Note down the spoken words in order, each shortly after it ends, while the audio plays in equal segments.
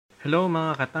Hello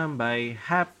mga katambay,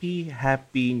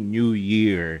 Happy New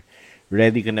Year!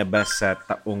 Ready ka na ba sa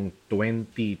taong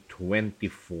 2024?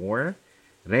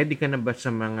 Ready ka na ba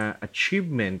sa mga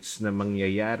achievements na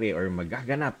mangyayari or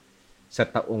magaganap sa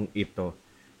taong ito?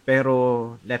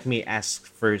 Pero let me ask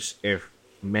first if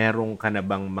meron ka na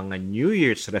bang mga New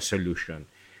Year's resolution?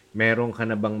 Meron ka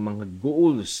na bang mga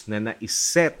goals na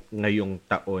naiset ngayong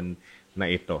taon na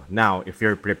ito? Now, if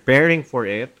you're preparing for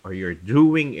it or you're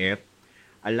doing it,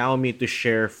 allow me to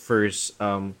share first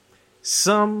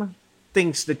some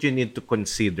things that you need to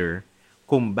consider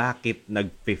kung bakit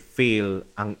nagpe-fail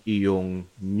ang iyong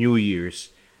New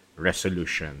Year's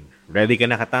resolution. Ready ka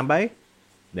na katambay?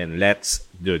 Then let's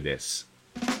do this.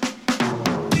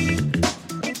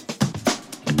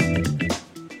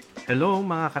 Hello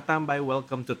mga katambay,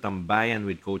 welcome to Tambayan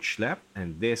with Coach Lep,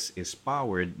 and this is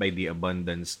powered by the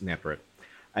Abundance Network.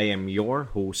 I am your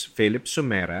host, Philip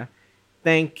Sumera.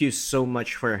 Thank you so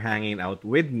much for hanging out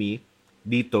with me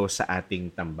dito sa ating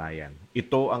tambayan.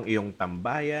 Ito ang iyong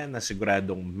tambayan na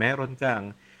siguradong meron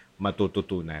kang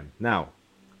matututunan. Now,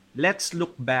 let's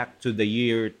look back to the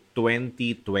year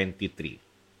 2023.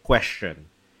 Question: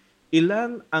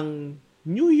 ilan ang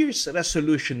New Year's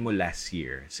resolution mo last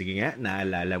year? Sige nga,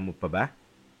 naalala mo pa ba?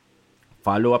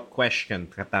 Follow-up question,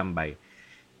 katambay.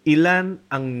 Ilan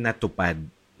ang natupad?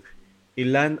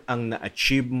 Ilan ang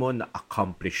na-achieve mo,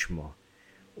 na-accomplish mo?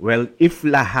 Well, if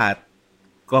lahat,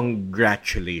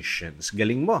 congratulations.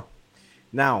 Galing mo.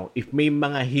 Now, if may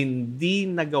mga hindi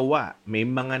nagawa, may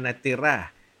mga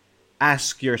natira,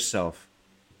 ask yourself,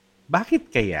 bakit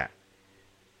kaya?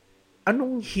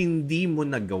 Anong hindi mo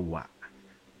nagawa?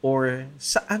 Or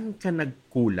saan ka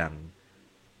nagkulang?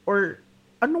 Or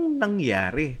anong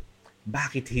nangyari?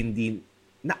 Bakit hindi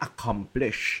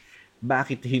na-accomplish?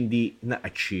 Bakit hindi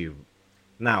na-achieve?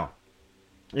 Now,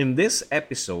 in this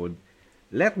episode,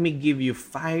 let me give you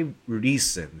 5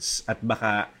 reasons at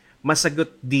baka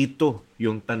masagot dito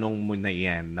yung tanong mo na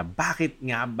yan na bakit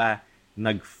nga ba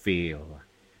nag-fail.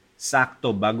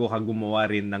 Sakto, bago ka gumawa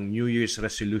rin ng New Year's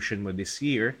resolution mo this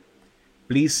year,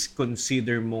 please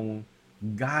consider mong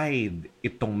guide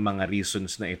itong mga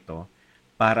reasons na ito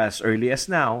para as early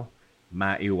as now,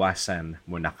 maiwasan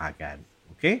mo na kagad.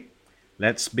 Okay?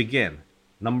 Let's begin.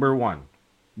 Number 1.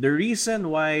 The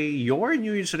reason why your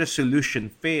New Year's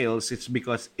resolution fails is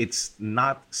because it's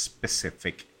not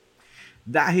specific.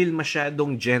 Dahil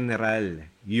masyadong general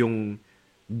yung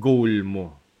goal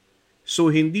mo. So,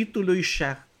 hindi tuloy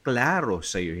siya klaro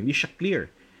sa'yo. Hindi siya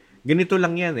clear. Ganito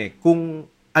lang yan eh.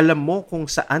 Kung alam mo kung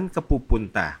saan ka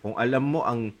pupunta, kung alam mo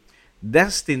ang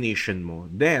destination mo,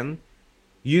 then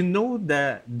you know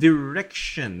the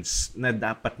directions na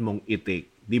dapat mong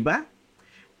i-take. Di ba?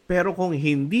 Pero kung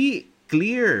hindi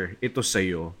clear ito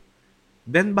sa'yo,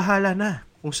 then bahala na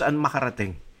kung saan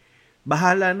makarating.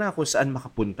 Bahala na kung saan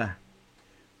makapunta.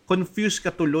 Confused ka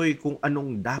tuloy kung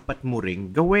anong dapat mo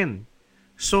ring gawin.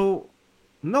 So,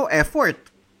 no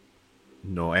effort.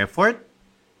 No effort,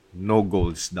 no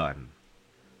goals done.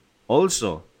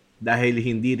 Also, dahil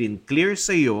hindi rin clear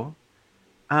sa iyo,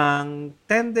 ang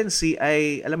tendency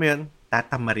ay, alam mo yun,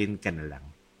 tatamarin ka na lang.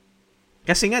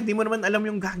 Kasi nga, di mo naman alam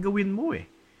yung gagawin mo eh.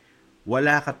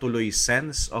 Wala ka tuloy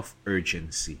sense of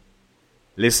urgency.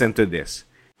 Listen to this.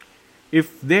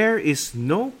 If there is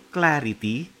no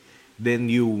clarity, then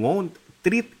you won't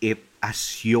treat it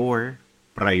as your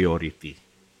priority.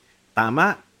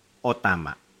 Tama o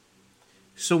tama?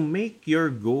 So make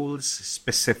your goals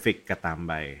specific,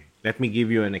 katambay. Let me give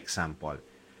you an example.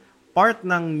 Part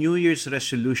ng New Year's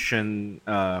resolution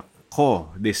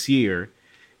ko this year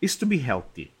is to be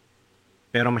healthy.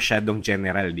 Pero masyadong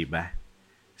general, di ba?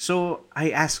 So,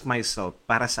 I ask myself,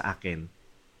 para sa akin,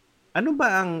 ano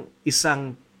ba ang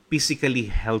isang physically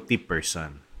healthy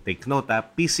person? Take note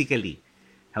physically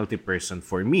healthy person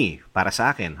for me, para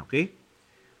sa akin, okay?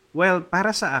 Well,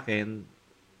 para sa akin,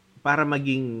 para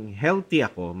maging healthy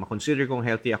ako, makonsider kong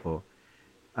healthy ako,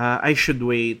 I should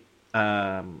weigh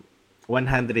 180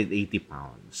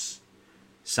 pounds.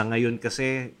 Sa ngayon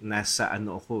kasi, nasa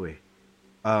ako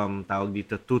tawag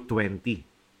dito, 220.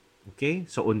 Okay?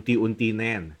 So, unti-unti na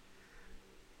yan.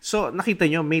 So, nakita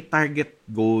nyo, may target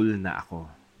goal na ako.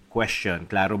 Question,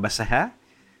 klaro ba sa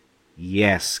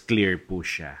Yes, clear po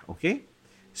siya. Okay?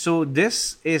 So,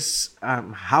 this is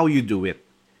how you do it.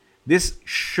 This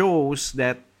shows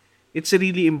that it's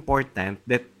really important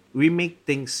that we make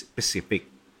things specific.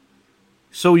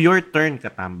 So, your turn,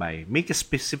 katambay. Make a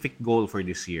specific goal for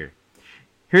this year.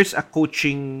 Here's a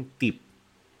coaching tip.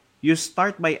 You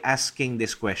start by asking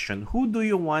this question, who do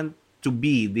you want to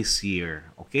be this year?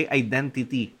 Okay?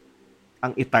 Identity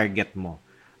ang i-target mo.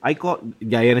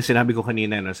 Gaya na sinabi ko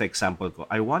kanina no, sa example ko,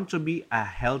 I want to be a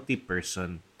healthy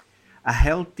person, a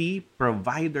healthy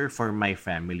provider for my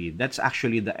family. That's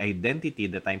actually the identity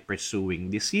that I'm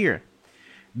pursuing this year.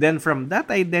 Then from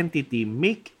that identity,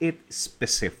 make it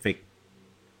specific.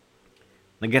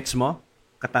 Nagets mo,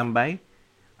 katambay?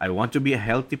 I want to be a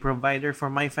healthy provider for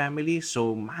my family.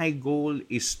 So my goal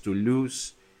is to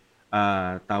lose,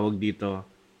 tawag dito,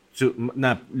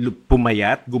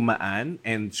 pumayat, gumaan,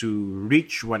 and to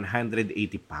reach 180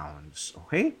 pounds.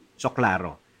 Okay? So,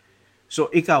 klaro.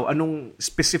 So, ikaw, anong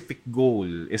specific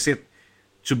goal? Is it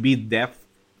to be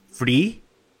debt-free?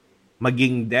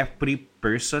 Maging debt-free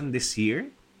person this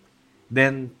year?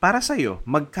 Then, para sa'yo,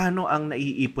 magkano ang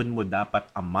naiipon mo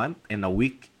dapat a month and a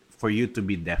week for you to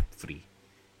be debt-free?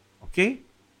 Okay?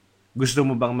 Gusto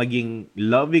mo bang maging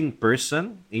loving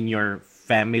person in your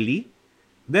family?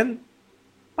 Then,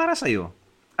 para sa'yo,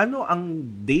 ano ang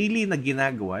daily na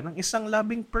ginagawa ng isang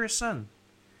loving person?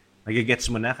 Nagigets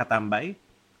mo na, katambay?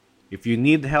 If you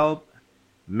need help,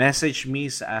 message me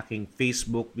sa aking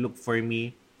Facebook. Look for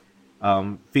me,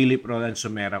 Philip Roland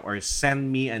Sumera, or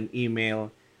send me an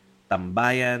email,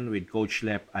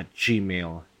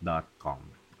 tambayanwithcoachlep@gmail.com.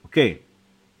 Okay,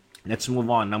 let's move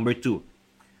on. Number 2.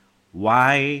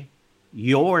 Why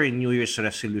your New Year's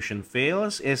resolution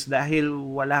fails is dahil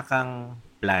wala kang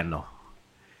plano.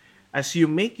 As you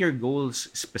make your goals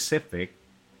specific,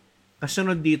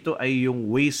 kasunod dito ay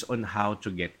yung ways on how to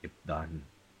get it done.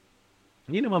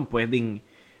 Hindi naman pwedeng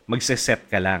magse-set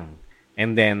ka lang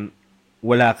and then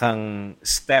wala kang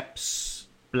steps,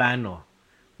 plano.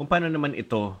 Kung paano naman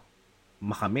ito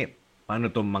makamit, paano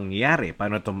ito mangyari,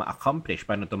 paano ito ma-accomplish,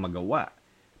 paano ito magawa,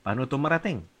 paano ito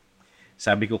marating.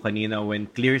 Sabi ko kanina, when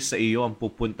clear sa iyo ang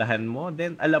pupuntahan mo,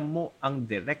 then alam mo ang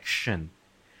direction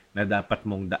na dapat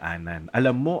mong daanan.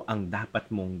 Alam mo ang dapat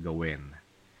mong gawin.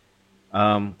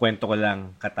 Kwento ko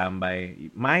lang, katambay.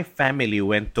 My family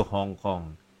went to Hong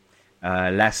Kong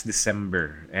last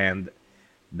December. And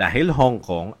dahil Hong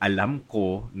Kong, alam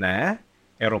ko na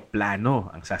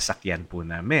eroplano ang sasakyan po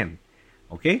namin.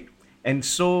 Okay? And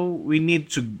so, we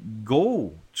need to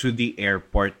go to the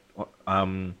airport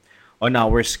on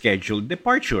our scheduled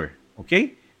departure.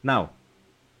 Okay? Now,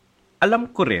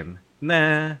 alam ko rin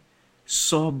na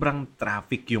sobrang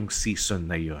traffic yung season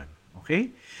na yon.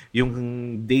 Okay? Yung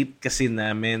date kasi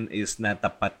namin is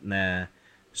natapat na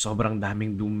sobrang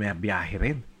daming dumabiyahe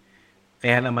rin.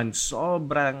 Kaya naman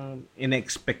sobrang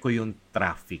in-expect ko yung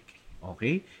traffic.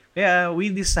 Okay? Kaya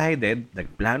we decided,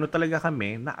 nagplano talaga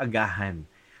kami na agahan.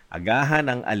 Agahan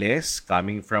ang alis,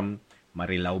 coming from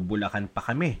Marilao, Bulacan pa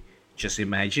kami. Just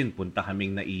imagine, punta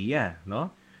kaming Naiya,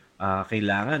 no?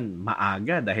 Kailangan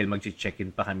maaga dahil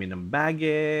mag-check-in pa kami ng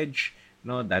baggage,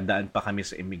 no? Dadaan pa kami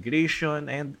sa immigration,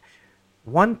 and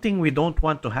one thing we don't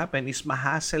want to happen is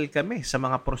mahassle kami sa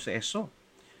mga proseso.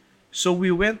 So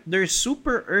we went there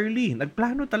super early.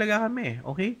 Nagplano talaga kami,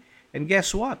 okay? And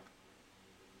guess what?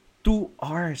 2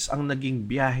 hours ang naging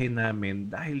biyahe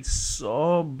namin dahil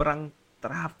sobrang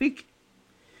traffic.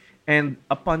 And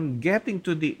upon getting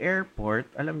to the airport,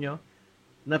 alam nyo,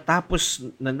 natapos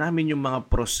na namin yung mga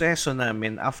proseso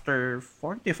namin after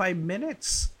 45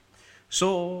 minutes.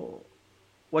 So,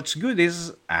 what's good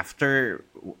is after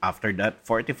that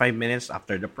 45 minutes,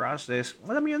 after the process,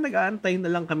 alam mo yun, nag-aantay na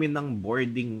lang kami ng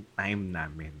boarding time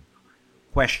namin.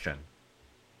 Question,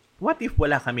 what if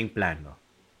wala kaming plano?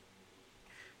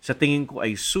 Sa tingin ko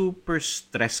ay super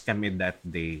stress kami that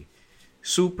day.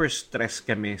 Super stress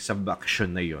kami sa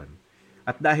bakasyon na yon.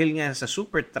 At dahil nga sa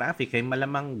super traffic ay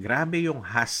malamang grabe yung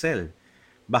hassle.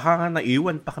 Baka nga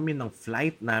naiwan pa kami ng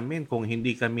flight namin kung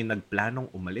hindi kami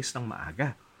nagplanong umalis ng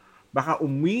maaga. Baka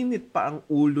uminit pa ang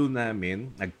ulo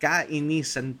namin,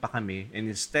 nagkainisan pa kami,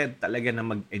 and instead talaga na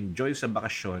mag-enjoy sa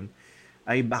bakasyon,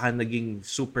 ay baka naging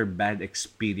super bad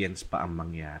experience pa ang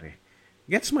mangyari.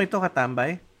 Gets mo ito,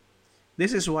 katambay?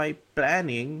 This is why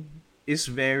planning is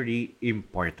very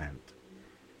important.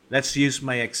 Let's use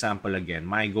my example again.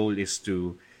 My goal is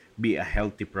to be a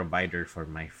healthy provider for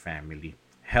my family.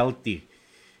 Healthy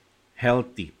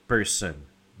person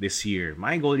this year.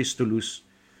 My goal is to lose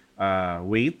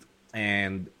weight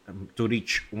and to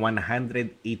reach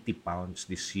 180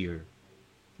 pounds this year.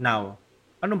 Now,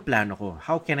 anong plano ko?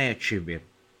 How can I achieve it?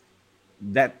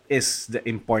 That is the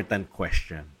important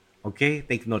question. Okay?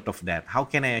 Take note of that. How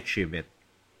can I achieve it?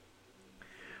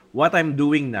 What I'm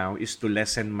doing now is to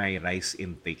lessen my rice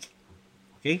intake.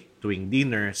 Okay? Tuwing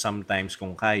dinner, sometimes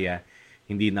kung kaya,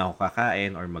 hindi na ako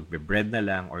kakain or magbe-bread na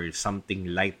lang or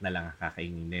something light na lang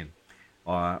kakainin.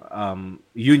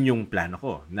 Yun yung plano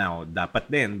ko. Now, dapat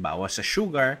din, bawas sa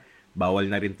sugar, bawal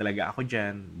na rin talaga ako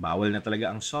dyan, bawal na talaga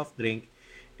ang soft drink,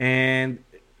 and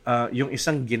yung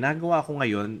isang ginagawa ko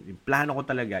ngayon, yung plano ko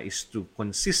talaga is to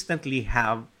consistently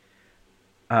have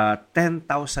 10,000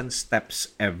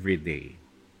 steps every day.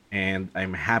 And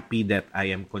I'm happy that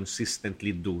I am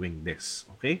consistently doing this.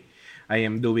 Okay? I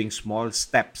am doing small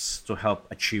steps to help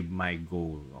achieve my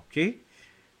goal. Okay?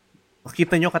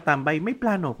 Makita nyo katambay, may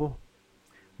plano ko.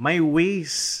 May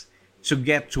ways to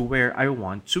get to where I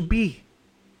want to be.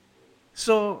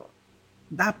 So,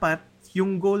 dapat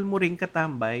yung goal mo ring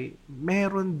katambay,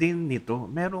 meron din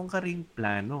nito. Meron ka ring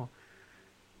plano.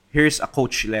 Here's a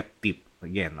coach left tip.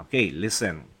 Again, okay,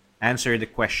 listen. Answer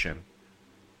the question.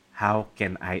 How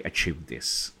can I achieve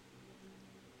this?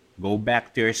 Go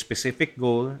back to your specific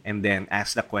goal and then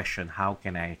ask the question, how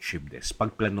can I achieve this?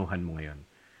 Pagplanuhan mo ngayon.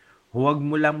 Huwag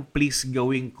mo lang please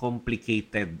gawing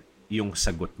complicated yung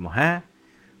sagot mo, ha?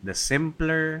 The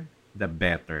simpler, the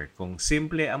better. Kung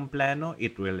simple ang plano,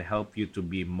 it will help you to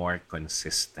be more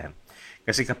consistent.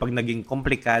 Kasi kapag naging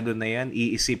komplikado na yan,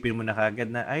 iisipin mo na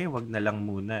kagad na, ay, wag na lang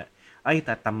muna. Ay,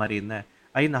 tatamarin na.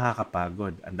 Ay,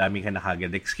 nakakapagod. Ang dami ka na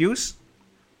kagad excuse,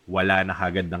 wala na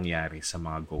kagad nangyari sa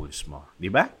mga goals mo. Di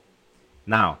ba?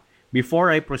 Now,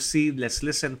 before I proceed, let's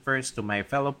listen first to my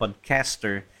fellow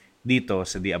podcaster dito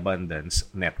sa The Abundance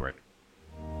Network.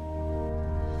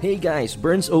 Hey guys,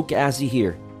 Burns Okazi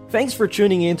here. Thanks for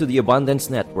tuning in to the Abundance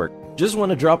Network. Just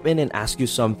want to drop in and ask you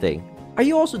something. Are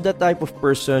you also that type of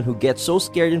person who gets so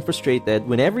scared and frustrated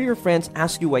whenever your friends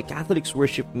ask you why Catholics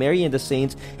worship Mary and the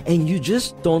saints and you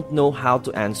just don't know how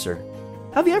to answer?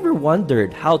 Have you ever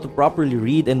wondered how to properly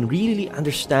read and really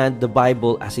understand the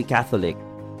Bible as a Catholic?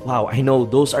 Wow, I know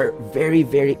those are very,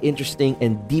 very interesting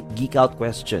and deep geek out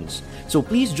questions. So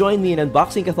please join me in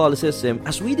unboxing Catholicism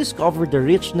as we discover the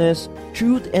richness,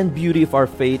 truth, and beauty of our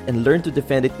faith and learn to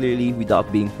defend it clearly without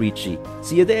being preachy.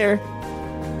 See you there!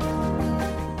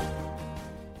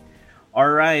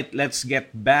 Alright, let's get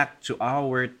back to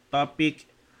our topic.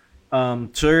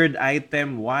 Third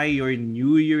item, why your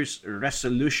New Year's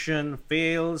resolution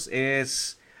fails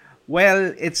is,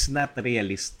 well, it's not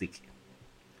realistic.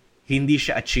 Hindi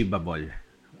siya achievable.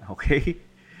 Okay?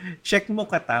 Check mo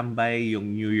katambay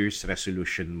yung New Year's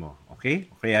resolution mo.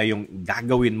 Okay? Kaya yung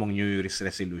gagawin mong New Year's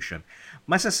resolution.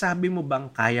 Masasabi mo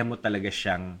bang kaya mo talaga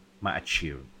siyang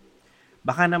ma-achieve?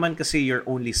 Baka naman kasi you're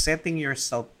only setting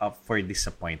yourself up for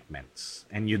disappointments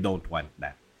and you don't want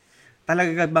that.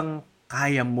 Talaga bang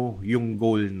kaya mo yung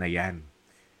goal na yan?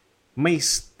 May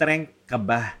strength ka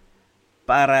ba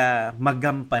para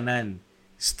magampanan?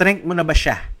 Strength mo na ba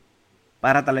siya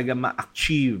para talaga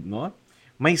ma-achieve, no?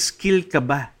 May skill ka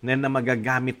ba na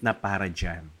magagamit na para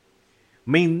dyan?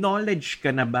 May knowledge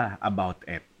ka na ba about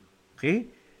it? Okay?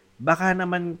 Baka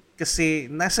naman kasi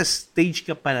nasa stage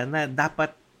ka pa na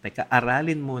dapat,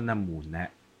 aralin mo na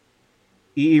muna.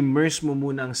 I-immerse mo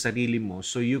muna ang sarili mo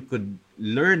so you could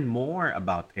learn more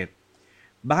about it.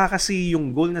 Baka kasi yung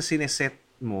goal na sineset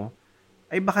mo,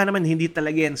 ay baka naman hindi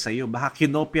talaga yan sa'yo. Baka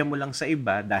kinopya mo lang sa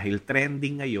iba dahil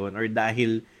trending ngayon or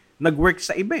dahil nag-work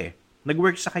sa iba eh.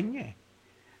 Nag-work sa kanya eh.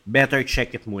 Better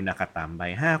check it muna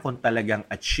katambay, ha? Kung talagang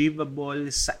achievable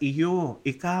sa iyo,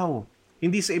 ikaw,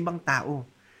 hindi sa ibang tao.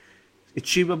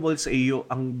 Achievable sa iyo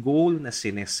ang goal na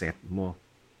sineset mo.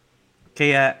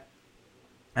 Kaya,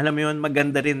 alam mo yun,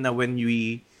 maganda rin na when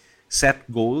we set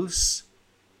goals,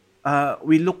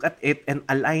 we look at it and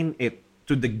align it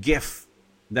to the gift,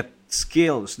 the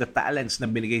skills, the talents na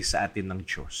binigay sa atin ng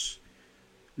Diyos.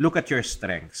 Look at your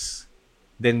strengths.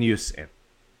 Then use it.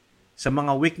 Sa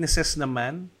mga weaknesses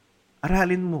naman,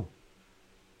 aralin mo.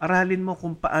 Aralin mo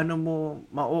kung paano mo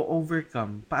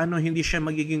ma-overcome, paano hindi siya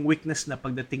magiging weakness na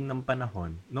pagdating ng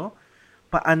panahon, no?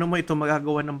 Paano mo ito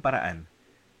magagawa ng paraan?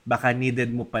 Baka needed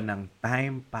mo pa ng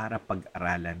time para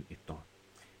pag-aralan ito.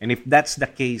 And if that's the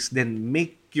case, then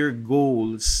make your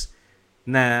goals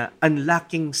na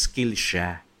unlocking skill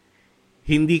siya.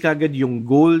 Hindi kagad yung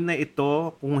goal na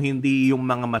ito kung hindi yung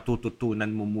mga matututunan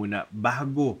mo muna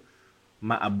bago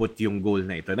maabot yung goal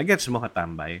na ito. Nagets mo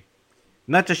katambay?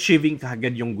 Not achieving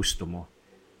kagad yung gusto mo.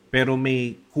 Pero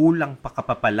may kulang pa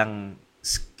kapapalang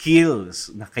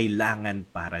skills na kailangan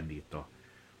para dito.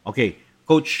 Okay,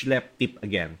 Coach Lep tip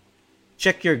again.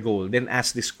 Check your goal, then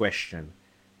ask this question.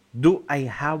 Do I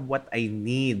have what I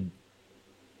need?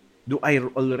 Do I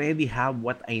already have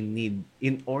what I need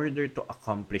in order to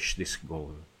accomplish this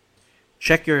goal?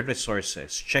 Check your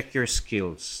resources, check your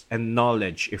skills and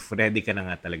knowledge if ready ka na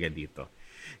nga talaga dito.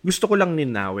 Gusto ko lang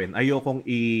ninawin, ayokong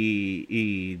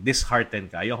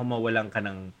i-dishearten ka, ayokong mawalan ka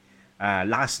ng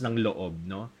lakas ng loob,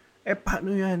 no?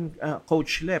 Paano yan,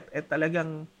 Coach Lep?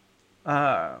 Talagang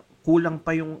kulang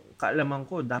pa yung kaalaman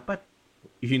ko. Dapat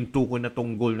ihinto ko na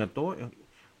tong goal na to.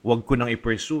 Huwag ko nang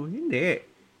i-pursue. Hindi.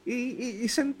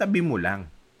 Isang tabi mo lang.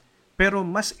 Pero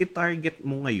mas i-target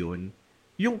mo ngayon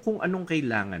yung kung anong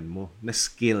kailangan mo na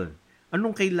skill.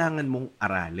 Anong kailangan mong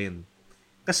aralin.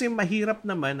 Kasi mahirap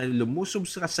naman na lumusob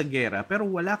ka sa gera pero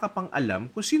wala ka pang alam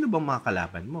kung sino bang mga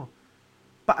kalaban mo.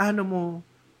 Paano mo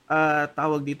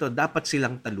tawag dito, dapat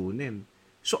silang talunin.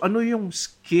 So ano yung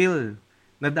skill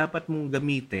na dapat mong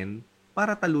gamitin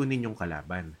para talunin yung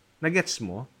kalaban? Nagets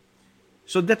mo?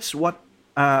 So that's what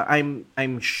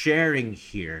I'm sharing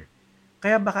here.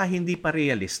 Kaya baka hindi pa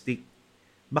realistic.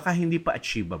 Baka hindi pa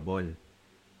achievable.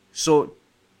 So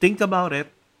think about it.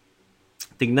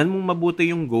 Tingnan mong mabuti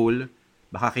yung goal.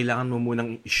 Baka kailangan mo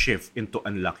munang shift into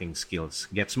unlocking skills.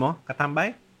 Gets mo,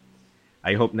 katambay?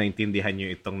 I hope naintindihan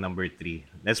nyo itong number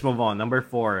 3. Let's move on. Number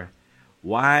 4.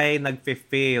 Why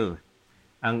nagfe-fail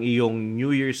ang iyong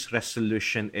New Year's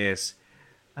resolution is,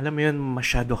 alam mo yun,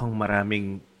 masyado kang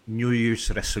maraming New Year's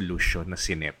resolution na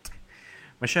sinet.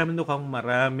 Masyado kang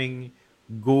maraming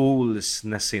goals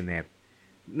na sinet.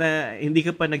 Na hindi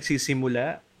ka pa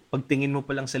nagsisimula, pagtingin mo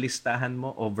pa lang sa listahan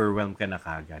mo, overwhelmed ka na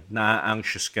kagad.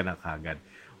 Na-anxious ka na kagad.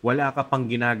 Wala ka pang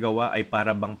ginagawa ay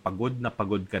para bang pagod na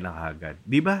pagod ka na kagad.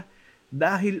 Di ba?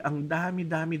 Dahil ang dami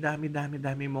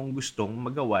mong gustong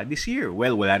magawa this year.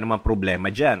 Well, wala namang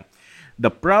problema dyan.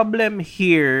 The problem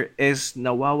here is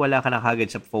nawawala ka na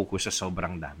kagad sa focus sa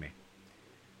sobrang dami.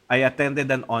 I attended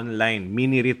an online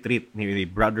mini retreat ni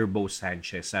Brother Bo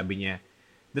Sanchez. Sabi niya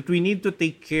that we need to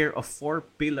take care of 4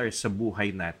 pillars sa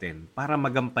buhay natin para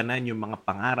magampanan yung mga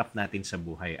pangarap natin sa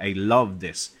buhay. I love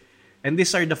this. And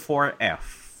these are the 4F.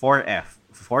 4F.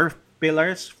 4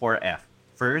 pillars, 4F.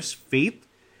 First, faith.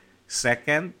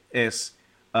 Second is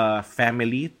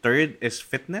family. Third is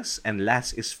fitness. And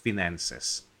last is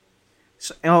finances.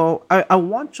 So, I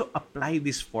want to apply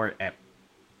this 4F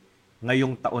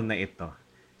ngayong taon na ito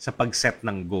sa pag-set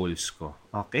ng goals ko.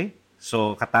 Okay?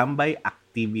 So, katambay,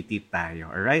 activity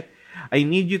tayo. Alright? I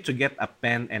need you to get a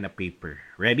pen and a paper.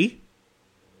 Ready?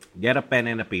 Get a pen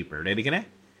and a paper. Ready ka na?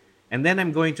 And then I'm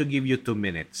going to give you 2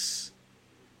 minutes.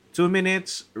 2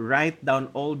 minutes, write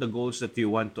down all the goals that you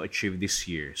want to achieve this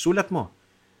year. Sulat mo.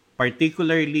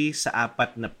 Particularly sa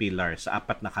 4 na pillar, sa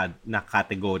 4 na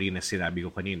category na sinabi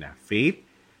ko kanina. Faith,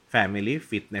 family,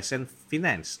 fitness, and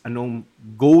finance. Anong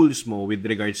goals mo with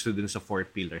regards to dun sa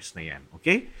 4 pillars na yan.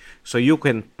 Okay? So you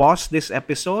can pause this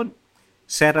episode,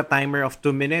 set a timer of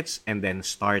 2 minutes, and then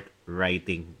start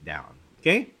writing down.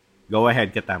 Okay? Go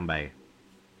ahead, katambay.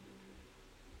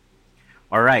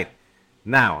 Alright.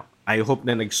 Now, I hope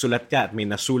na nagsulat ka at may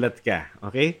nasulat ka.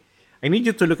 Okay? I need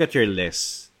you to look at your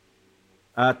list.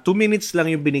 2 minutes lang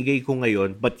yung binigay ko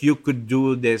ngayon, but you could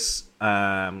do this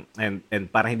and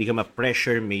para hindi ka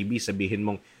ma-pressure, maybe sabihin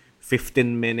mong 15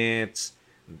 minutes,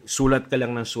 sulat ka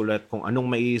lang ng sulat kung anong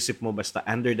maiisip mo basta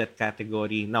under that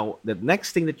category. Now, the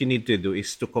next thing that you need to do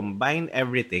is to combine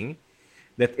everything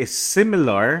that is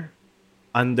similar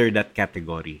under that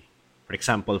category. For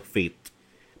example, faith.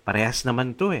 Parehas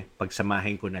naman to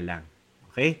pagsamahin ko na lang.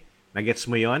 Okay? Nagets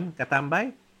mo yon,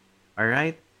 katambay?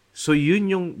 Alright? So, yun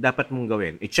yung dapat mong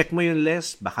gawin. I-check mo yung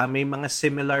list. Baka may mga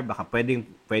similar. Baka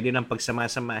pwede nang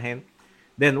pagsama-samahin.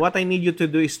 Then, what I need you to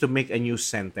do is to make a new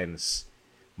sentence.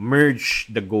 Merge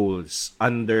the goals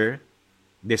under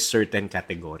this certain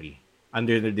category.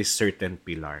 Under this certain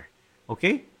pillar.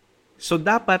 Okay? So,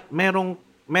 dapat merong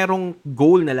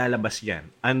goal na lalabas yan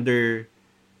under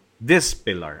this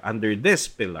pillar. Under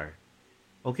this pillar.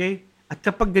 Okay? At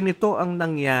kapag ganito ang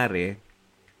nangyari,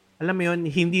 alam mo yun,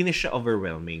 hindi na siya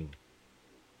overwhelming.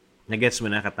 Nagets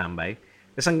mo na, katambay?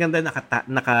 Kasi ang ganda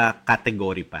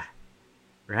naka-category pa.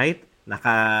 Right?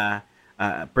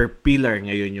 Per pillar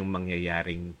ngayon yung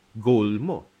mangyayaring goal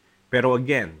mo. Pero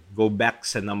again, go back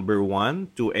sa number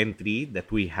 1, 2, and 3 that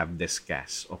we have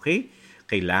discussed. Okay?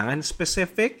 Kailangan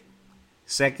specific.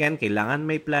 Second, kailangan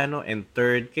may plano. And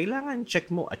third, kailangan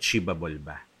check mo achievable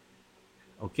ba.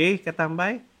 Okay,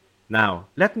 katambay?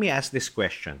 Now, let me ask this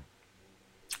question.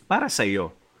 Para sa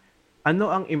iyo, ano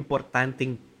ang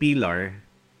importanteng pillar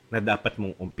na dapat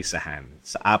mong umpisahan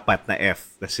sa 4 na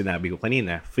F na sinabi ko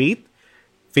kanina? Faith,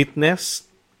 fitness,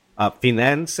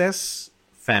 finances,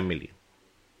 family.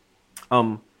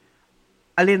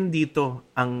 Alin dito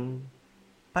ang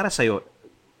para sa iyo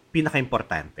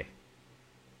pinaka-importante?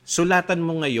 Sulatan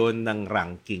mo ngayon ng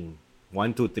ranking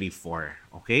 1, 2, 3,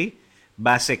 4, okay?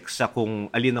 Base sa kung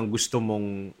alin ang gusto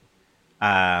mong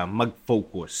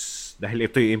mag-focus. Dahil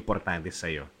ito yung importante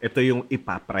sa'yo. Ito yung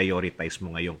ipaprioritize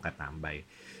mo ngayong katambay.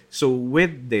 So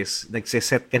with this,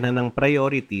 nagsiset ka na ng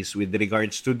priorities with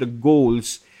regards to the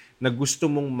goals na gusto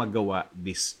mong magawa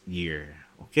this year.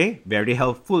 Okay? Very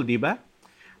helpful, di ba?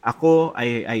 Ako,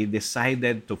 I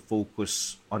decided to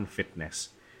focus on fitness.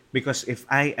 Because if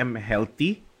I am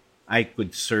healthy, I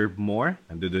could serve more.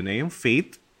 Nandoon na yung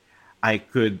faith. I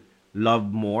could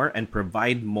love more and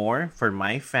provide more for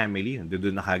my family.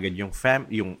 Nandoon na kagad yung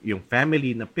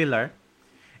family na pillar.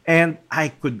 And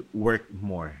I could work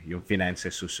more. Yung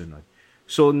finances susunod.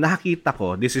 So nakita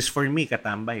ko, this is for me,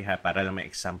 katambay ha, para lang may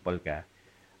example ka.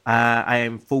 I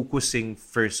am focusing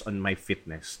first on my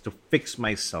fitness, to fix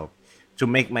myself, to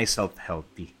make myself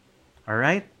healthy.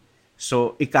 Alright?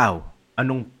 So ikaw,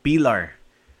 anong pillar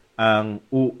ang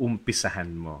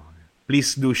uumpisahan mo?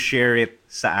 Please do share it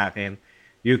sa akin.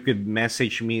 You could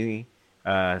message me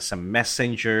sa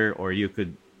messenger or you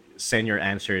could send your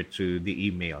answer to the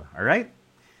email. Alright?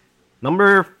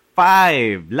 Number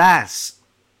 5, last.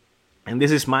 And this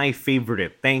is my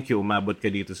favorite. Thank you, umabot ka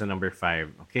dito sa number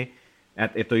 5. Okay?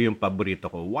 At ito yung paborito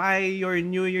ko. Why your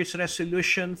New Year's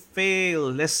resolution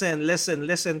fail? Listen,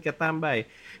 katambay.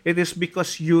 It is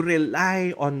because you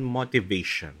rely on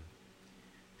motivation.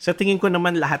 Sa tingin ko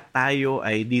naman lahat tayo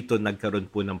ay dito nagkaroon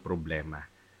po ng problema.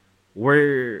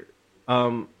 We're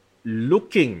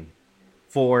looking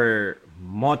for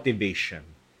motivation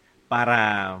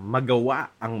para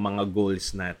magawa ang mga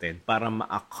goals natin, para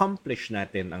ma-accomplish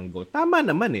natin ang goal. Tama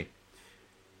naman eh.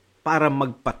 Para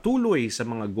magpatuloy sa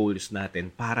mga goals natin,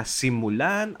 para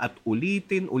simulan at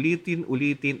ulitin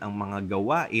ang mga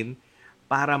gawain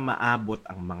para maabot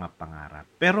ang mga pangarap.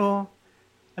 Pero,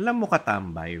 alam mo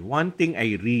katambay, one thing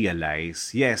I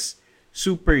realize, yes,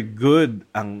 super good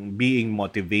ang being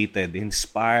motivated,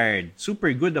 inspired,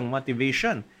 super good ang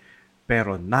motivation.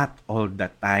 Pero not all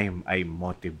the time ay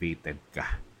motivated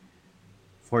ka.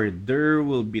 For there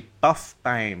will be tough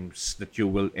times that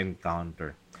you will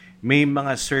encounter. May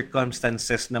mga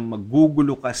circumstances na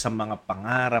magugulo ka sa mga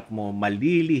pangarap mo,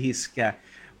 malilihis ka,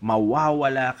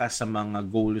 mawawala ka sa mga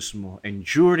goals mo. And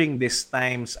during these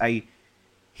times ay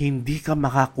hindi ka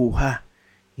makakuha,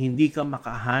 hindi ka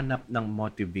makahanap ng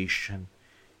motivation.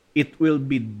 It will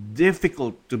be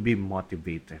difficult to be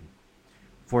motivated.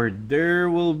 For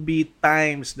there will be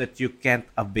times that you can't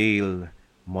avail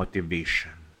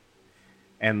motivation.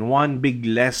 And one big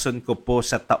lesson ko po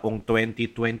sa taong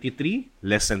 2023,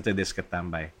 listen to this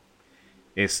katambay,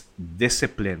 is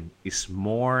discipline is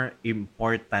more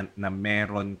important na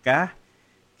meron ka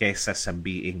kaysa sa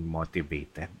being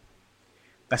motivated.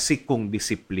 Kasi kung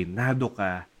disiplinado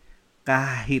ka,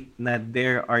 kahit na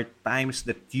there are times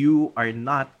that you are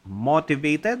not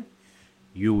motivated,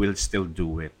 you will still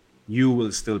do it. You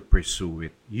will still pursue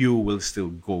it. You will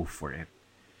still go for it.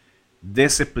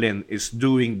 Discipline is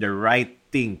doing the right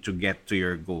thing to get to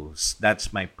your goals.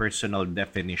 That's my personal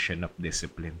definition of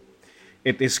discipline.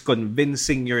 It is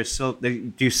convincing yourself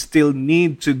that you still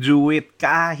need to do it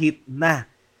kahit na.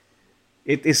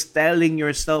 It is telling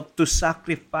yourself to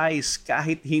sacrifice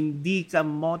kahit hindi ka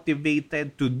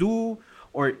motivated to do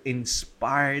or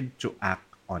inspired to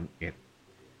act on it.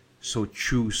 So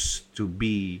choose to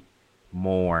be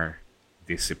more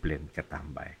disciplined,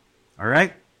 katambay.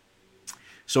 Alright?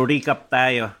 So recap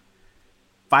tayo.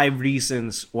 5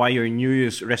 reasons why your New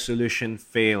Year's resolution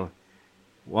fail.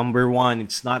 Number 1,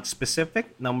 it's not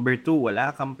specific. Number 2,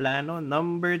 wala kang plano.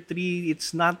 Number 3,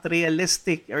 it's not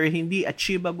realistic or hindi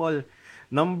achievable.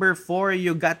 Number 4,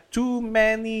 you got too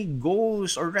many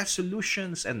goals or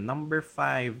resolutions. And number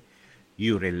 5,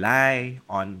 you rely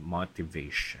on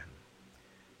motivation.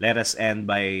 Let us end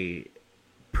by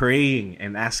praying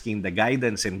and asking the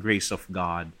guidance and grace of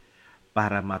God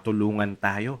para matulungan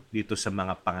tayo dito sa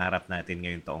mga pangarap natin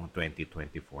ngayong taong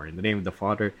 2024. In the name of the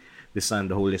Father, the Son,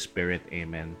 the Holy Spirit.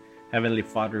 Amen. Heavenly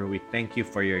Father, we thank you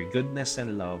for your goodness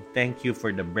and love. Thank you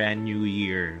for the brand new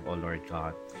year, O Lord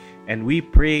God. And we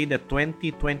pray that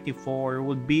 2024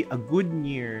 would be a good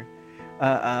year,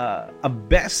 a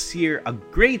best year, a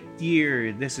great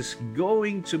year. This is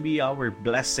going to be our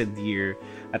blessed year.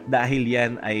 At dahil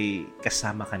yan ay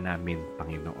kasama ka namin,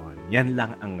 Panginoon. Yan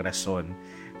lang ang rason.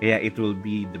 Kaya it will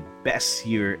be the best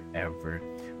year ever.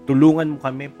 Tulungan mo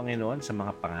kami, Panginoon, sa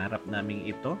mga pangarap namin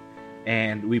ito.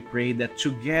 And we pray that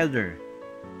together,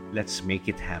 let's make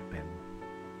it happen.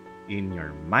 In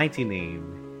your mighty name,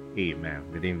 Amen.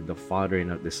 In the name of the Father,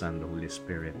 and of the Son, and the Holy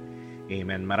Spirit.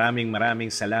 Amen. Maraming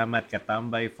salamat,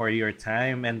 katambay, for your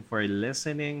time and for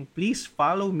listening. Please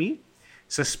follow me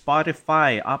sa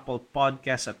Spotify, Apple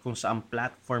Podcast, at kung saan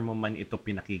platform mo man ito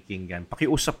pinakikinggan.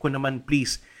 Pakiusap ko naman,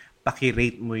 please,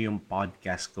 pakirate mo yung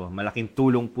podcast ko. Malaking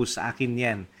tulong po sa akin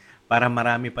yan para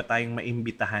marami pa tayong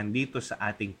maimbitahan dito sa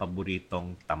ating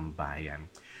paboritong tambayan.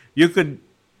 You could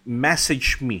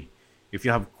message me if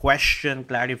you have question,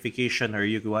 clarification, or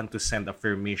you want to send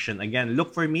affirmation. Again,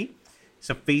 look for me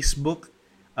sa Facebook,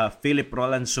 Philip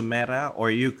Roland Sumera,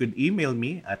 or you could email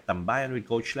me at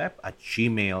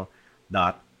tambayanwithcoachlep@gmail.com.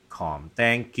 calm.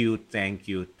 Thank you, thank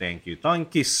you, thank you.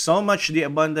 Thank you so much, the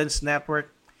Abundance Network.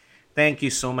 Thank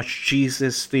you so much,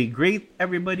 Jesus. Stay great,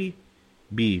 everybody.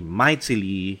 Be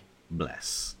mightily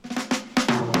blessed.